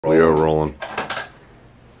We are rolling.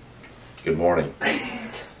 Good morning.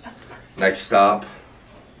 Next stop,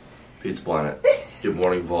 Pizza Planet. Good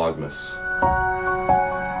morning, Vlogmas.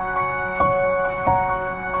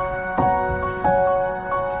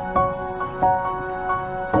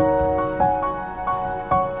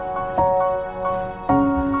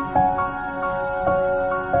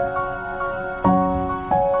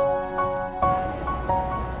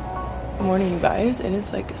 Good morning, you guys. It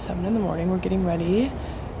is like 7 in the morning. We're getting ready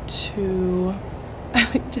to...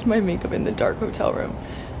 I did my makeup in the dark hotel room.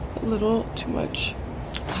 A little too much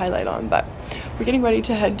highlight on, but we're getting ready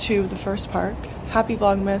to head to the first park. Happy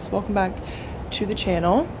Vlogmas. Welcome back to the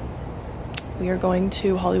channel. We are going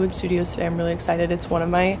to Hollywood Studios today. I'm really excited. It's one of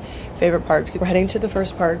my favorite parks. We're heading to the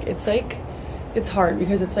first park. It's hard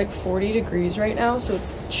because it's like 40 degrees right now, so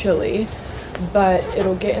it's chilly, but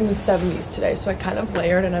it'll get in the 70s today. So I kind of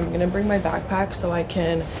layered, and I'm gonna bring my backpack so I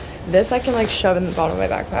can like shove in the bottom of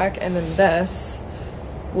my backpack, and then this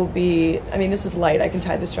will be, I mean, this is light. I can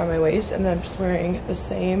tie this around my waist, and then I'm just wearing the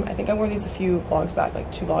same, I think I wore these a few vlogs back,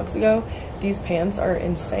 like 2 vlogs ago. These pants are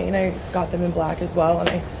insane. I got them in black as well, and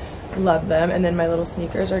I love them. And then my little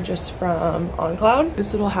sneakers are just from On Cloud.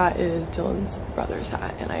 This little hat is Dylan's brother's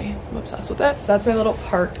hat, and I'm obsessed with it. So that's my little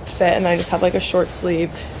park fit, and I just have like a short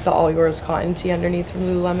sleeve, the All Yours cotton tee underneath from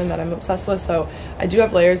Lululemon that I'm obsessed with. So I do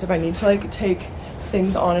have layers if I need to like take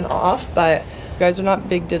things on and off, but if you guys are not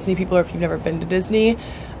big Disney people, or if you've never been to Disney,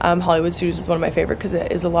 Hollywood Studios is one of my favorite because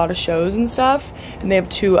it is a lot of shows and stuff, and they have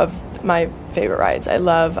 2 of my favorite rides. I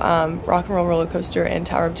love Rock and Roll Roller Coaster and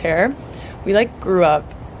Tower of Terror. We like grew up,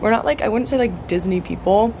 we're not like, I wouldn't say like Disney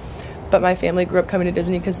people, but my family grew up coming to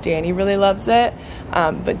Disney because Danny really loves it.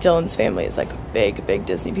 But Dylan's family is like big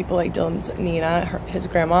Disney people. Like Dylan's Nina, his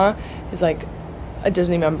grandma, is like a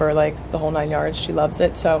Disney member, like the whole 9 yards. She loves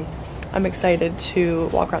it. So I'm excited to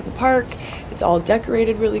walk around the park. It's all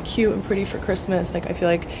decorated really cute and pretty for Christmas. Like, I feel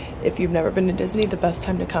like if you've never been to Disney, the best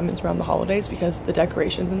time to come is around the holidays, because the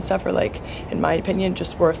decorations and stuff are, like, in my opinion,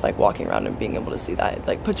 just worth like walking around and being able to see that. It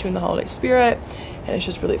like puts you in the holiday spirit, and it's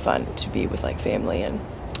just really fun to be with like family and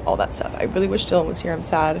all that stuff. I really wish Dylan was here. I'm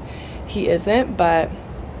sad he isn't, but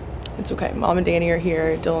it's okay. Mom and Danny are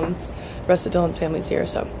here. The rest of Dylan's family's here,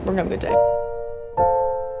 so we're gonna have a good day.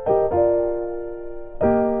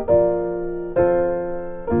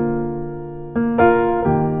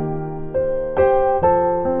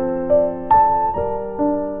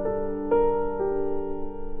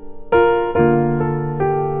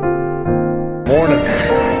 Morning.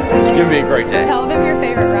 It's gonna be a great day. Tell them your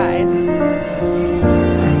favorite ride.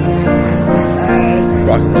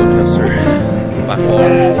 Rock and roller coaster. By far.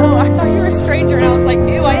 Oh, I thought you were a stranger, and I was like,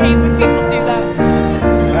 ew, I hate when people do that.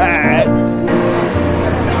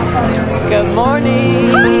 Good morning.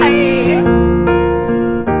 Hi.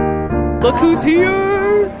 Look who's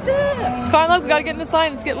here. Come on, look, we gotta get in this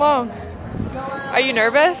line. It's getting long. Are you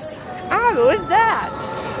nervous? What's that?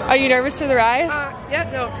 Are you nervous for the ride? Yeah,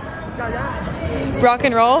 no. Not that. Rock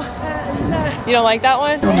and roll? You don't like that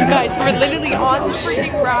one? You guys, we're literally on the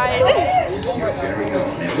freaking ride.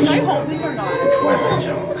 Should I hold this or not?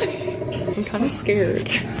 I'm kind of scared.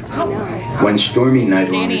 When stormy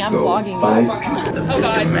night Danny, I'm vlogging. Oh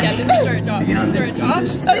god, yeah, this is our job.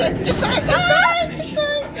 This is our job.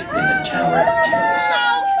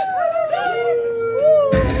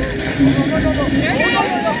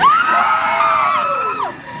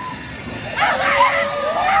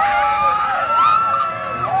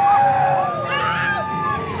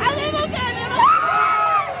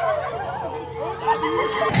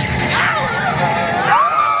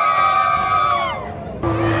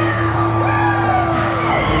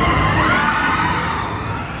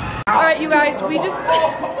 Alright, you guys, we just...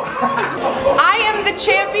 I am the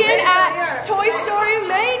champion at Toy Story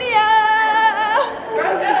Mania!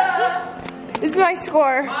 This is my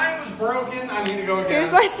score. Mine was broken. I need to go again.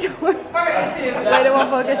 Here's my score. Wait, it won't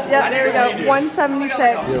focus. Yep, there we go.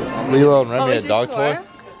 176. Lilo and Remy at dog toy.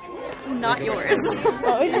 Not yours.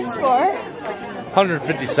 What was your score?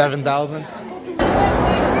 157,000.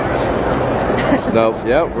 Nope.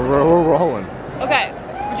 Yep. We're rolling. Okay,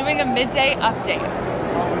 we're doing a midday update.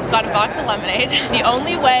 Got a vodka lemonade. The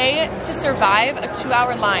only way to survive a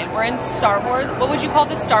 2-hour line. We're in Star Wars. What would you call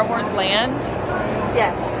this? Star Wars Land?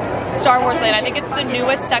 Yes. Star Wars Land. I think it's the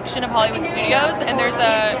newest section of Hollywood Studios, and there's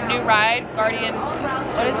a new ride, Guardian.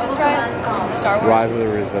 What is this ride? Star Wars. Rise of the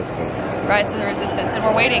Resistance. Rise of the Resistance, and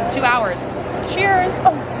we're waiting 2 hours. Cheers.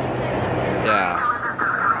 Oh. Yeah.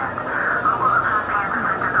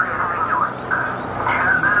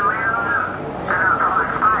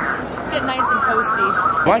 It's getting nice and toasty.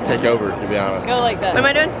 Might take over, to be honest. Go like this. What am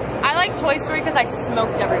I doing? I like Toy Story because I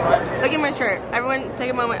smoked everyone. Look at my shirt. Everyone, take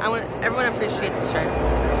a moment. I want everyone to appreciate this shirt.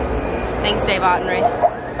 Thanks, Dave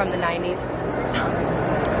Autenrieth from the 90s.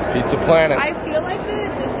 Pizza Planet. I feel like the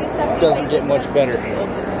Disney stuff Doesn't get much better.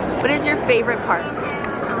 What is your favorite part?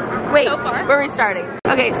 Wait, So far? where are we starting?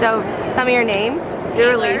 Okay, so tell me your name, your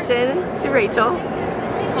relation to Rachel,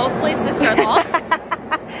 Hopefully sister-in-law.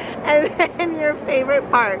 and then your favorite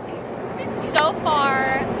park. So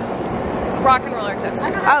far, rock and roller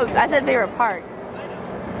coaster. Oh, I said favorite park.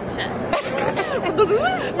 Shit.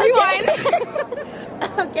 Rewind.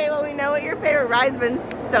 Okay, well we know what your favorite ride's been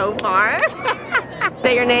so far.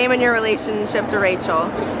 Say your name and your relationship to Rachel.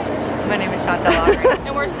 My name is Chantal Audrey,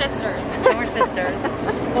 And we're sisters. and we're sisters.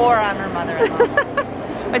 Or I'm her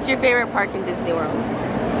mother-in-law. What's your favorite park in Disney World?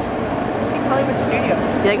 Hollywood Studios.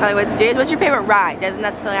 You like Hollywood Studios? What's your favorite ride? Doesn't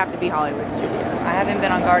necessarily have to be Hollywood Studios. I haven't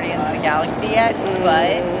been on Guardians of the Galaxy yet,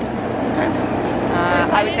 but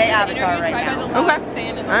I would say Avatar right now. Okay.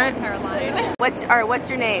 Alright. What's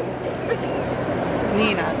your name?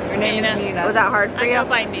 Nina. Your name is Nina. Was that hard for I you? go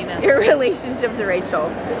by Nina. Your relationship to Rachel.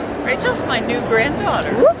 Rachel's my new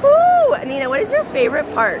granddaughter. Woohoo! Nina, what is your favorite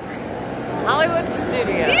park? Hollywood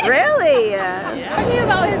Studios. Really? Talking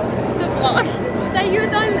about the vlog that he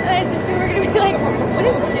was on, I said people were gonna be like, what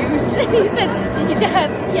a douche. And he said,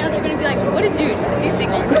 yeah, they're gonna be like, what a douche, because he's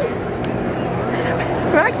single.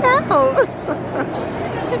 Rock out.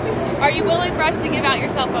 Are you willing for us to give out your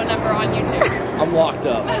cell phone number on YouTube? I'm locked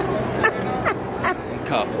up. I'm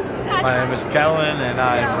cuffed. My name is Kellen, and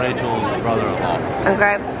I'm Rachel's brother-in-law.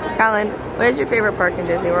 Okay. Colin, what is your favorite park in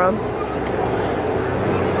Disney World?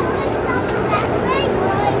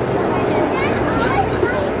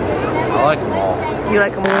 I like them all. You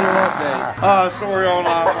like them all? So we're on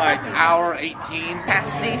like hour 18.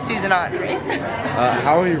 Cassidy, Susan Autenrieth.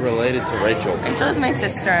 How are you related to Rachel? Rachel is my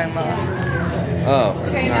sister-in-law. Oh,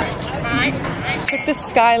 nice. Took the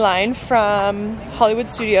Skyline from Hollywood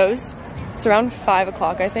Studios. It's around 5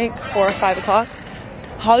 o'clock, I think, 4 or 5 o'clock.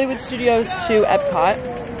 Hollywood Studios to Epcot.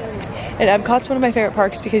 And Epcot's one of my favorite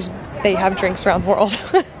parks because they have drinks around the world.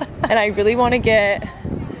 And I really want to get...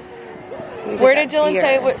 Where did Dylan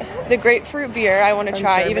say the grapefruit beer I want to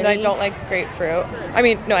try, even though I don't like grapefruit. I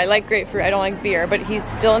mean, no, I like grapefruit. I don't like beer, but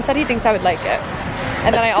Dylan said he thinks I would like it.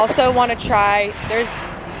 And then I also want to try, there's,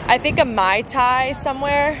 I think, a Mai Tai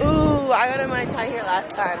somewhere. Ooh, I got a Mai Tai here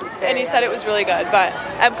last time. And he said it was really good. But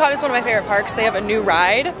Epcot is one of my favorite parks. They have a new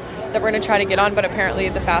ride that we're going to try to get on, but apparently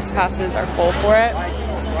the fast passes are full for it.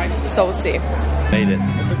 So we'll see. Made it.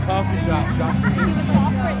 It's a coffee shop.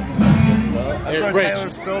 Hey, Rich,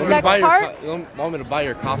 want me to buy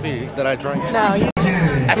your coffee that I drank? No.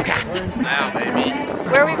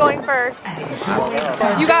 Where are we going first?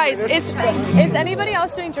 You guys, is anybody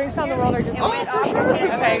else doing drinks around the world or just me?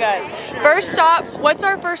 Okay, good. First stop. What's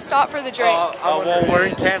our first stop for the drink? Well, we're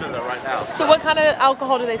in Canada right now. So what kind of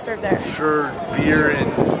alcohol do they serve there? Sure, beer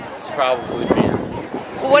and it's probably beer.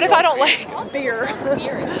 Well, what if I don't like beer?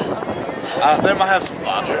 They might have some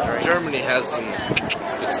vodka drinks. Germany has some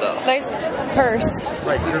good stuff. Nice purse.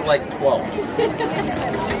 Like, you're like 12.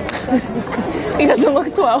 He doesn't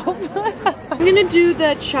look 12. I'm gonna do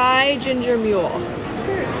the chai ginger mule.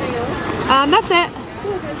 That's it.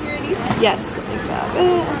 Yes.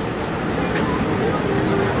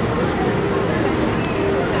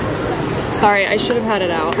 Sorry, I should have had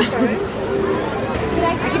it out.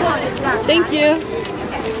 Thank you.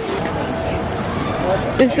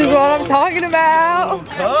 This is what I'm talking about.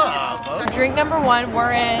 Drink number 1,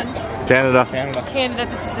 we're in Canada. Canada.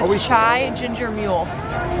 This is the chai ginger mule.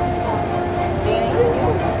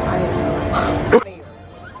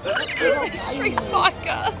 This is straight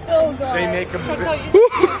vodka. Oh god. They make them. Should I tell you?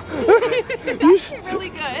 It's actually really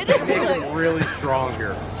good. They make them really strong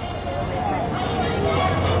here.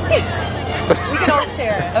 We can all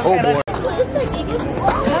share it. Oh boy.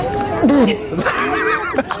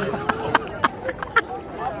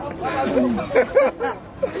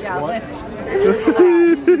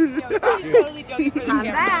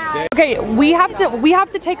 Okay, we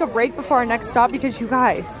have to take a break before our next stop because you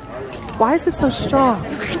guys, why is this so strong?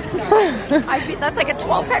 That's like a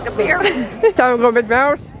 12-pack of beer. Time to go with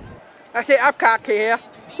mouse. I say Epcot here.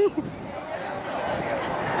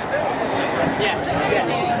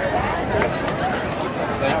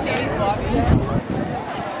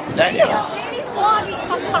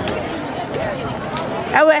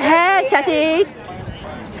 Oh, hey, Sassy.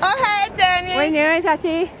 Oh, hey, Danny. What are you doing,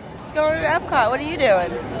 Sassy? Just going to Epcot. What are you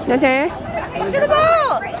doing? Okay. Look at the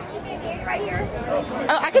ball. Right here.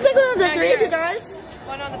 Oh, I can take one of the three of you guys.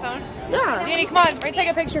 One on the phone? Yeah. Danny, come on. We're gonna take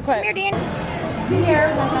a picture clip. Here, Danny.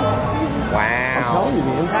 Here. Wow. I'm telling you,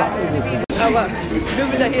 the inside of this is Oh, look.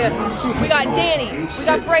 Here. We got Danny. We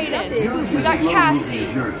got Brayden. We got Cassie.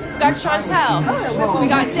 We got Chantel. We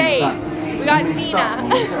got Dave. We got Nina.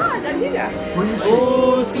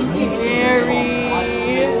 Oh, scary.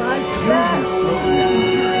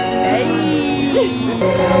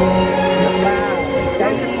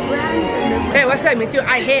 Hey, what's up, Mitchell?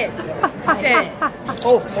 I hit.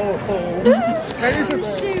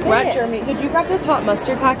 We're at Germany. Did you grab those hot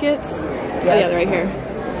mustard packets? Yes. Oh, yeah, they're right here.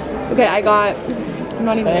 Okay, I got, I'm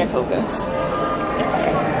not even gonna focus.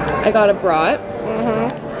 I got a brat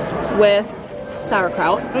with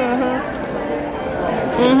sauerkraut.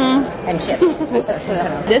 And chips.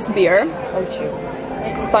 This beer.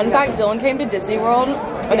 Fun fact, Dylan came to Disney World,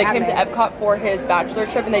 or they came to Epcot for his bachelor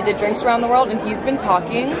trip, and they did drinks around the world, and he's been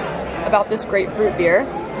talking about this grapefruit beer.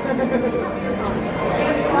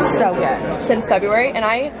 So good. Since February, and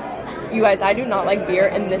you guys, I do not like beer,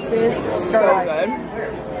 and this is so good.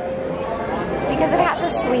 Because it has a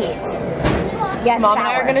sweet. Yeah, Mom and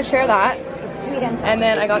I are gonna share that. Sweet and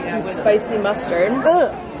then I got some spicy mustard.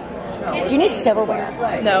 Ugh. Do you need silverware?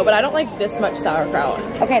 No, but I don't like this much sauerkraut.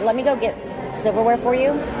 Okay, let me go get silverware for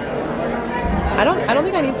you. I don't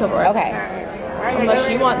think I need silverware. Okay. Unless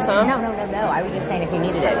you want some. No. I was just saying if you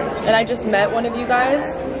needed it. And I just met one of you guys.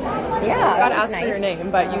 Yeah. I forgot to ask for your name,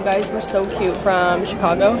 but you guys were so cute from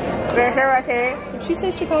Chicago. Did she say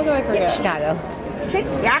Chicago? I forget. Yeah, Chicago.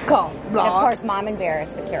 Chicago. And of course, Mom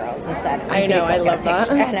embarrassed the Carols instead. I know, I love that.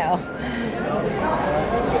 I know.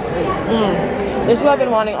 This is what I've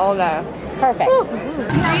been wanting all day. Perfect.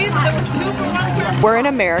 We're in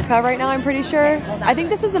America right now, I'm pretty sure. I think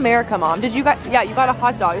this is America, Mom. Did you got, yeah, you got a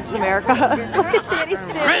hot dog. This is America.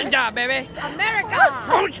 Great job, baby. America.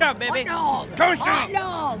 Hot dog, baby. Toast Hot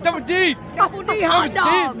dog. Double D. Double D hot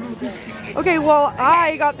dog. Okay, well,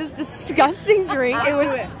 I got this disgusting drink. It was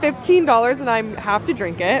 $15 and I have to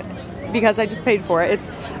drink it because I just paid for it. It's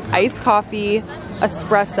iced coffee,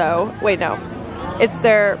 espresso. Wait, no. It's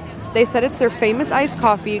they said it's their famous iced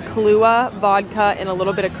coffee, Kahlua, vodka, and a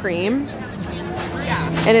little bit of cream.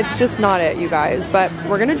 And it's just not it, you guys. But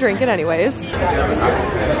we're gonna drink it anyways.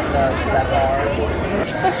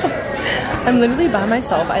 I'm literally by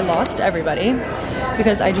myself. I lost everybody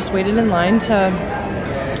because I just waited in line to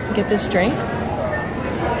get this drink.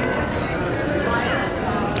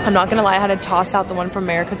 I'm not gonna lie, I had to toss out the one from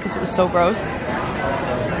America because it was so gross.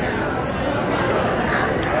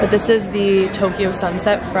 But this is the Tokyo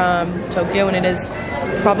Sunset from Tokyo, and it is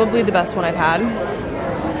probably the best one I've had.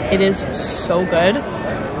 It is so good.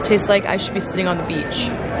 It tastes like I should be sitting on the beach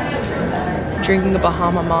drinking a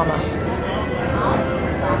Bahama Mama.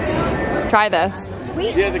 Try this.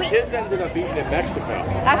 Yeah, the kids ended up eating in Mexico.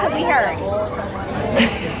 That's what we heard.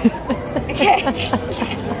 Okay.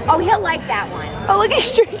 Oh, he'll like that one. Oh, look,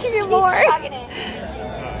 he's drinking it more. He's chugging it.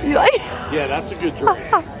 You like? Yeah, that's a good drink.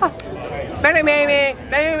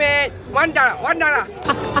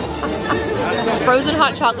 $1. Frozen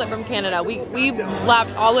hot chocolate from Canada. We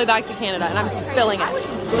lapped all the way back to Canada, and I'm spilling it.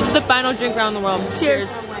 This is the final drink around the world. Cheers.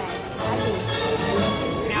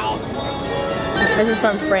 This is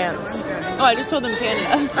from France. Oh, I just told them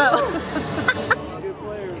Canada. Oh.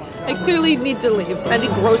 I clearly need to leave. I had the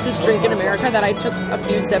grossest drink in America that I took a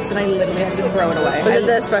few sips and I literally had to throw it away. Was it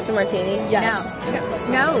the espresso martini? Yes.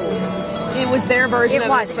 No. It was their version of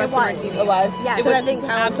espresso martini. It was? Yeah. Because I think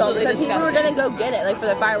Colin told me, because people were going to go get it, like for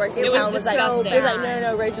the fireworks. It was Colin was disgusting. like, he was like,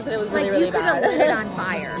 no, Rachel said it was really, really bad. You could have lit it on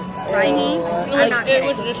fire, right? It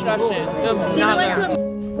was disgusting. See, we went to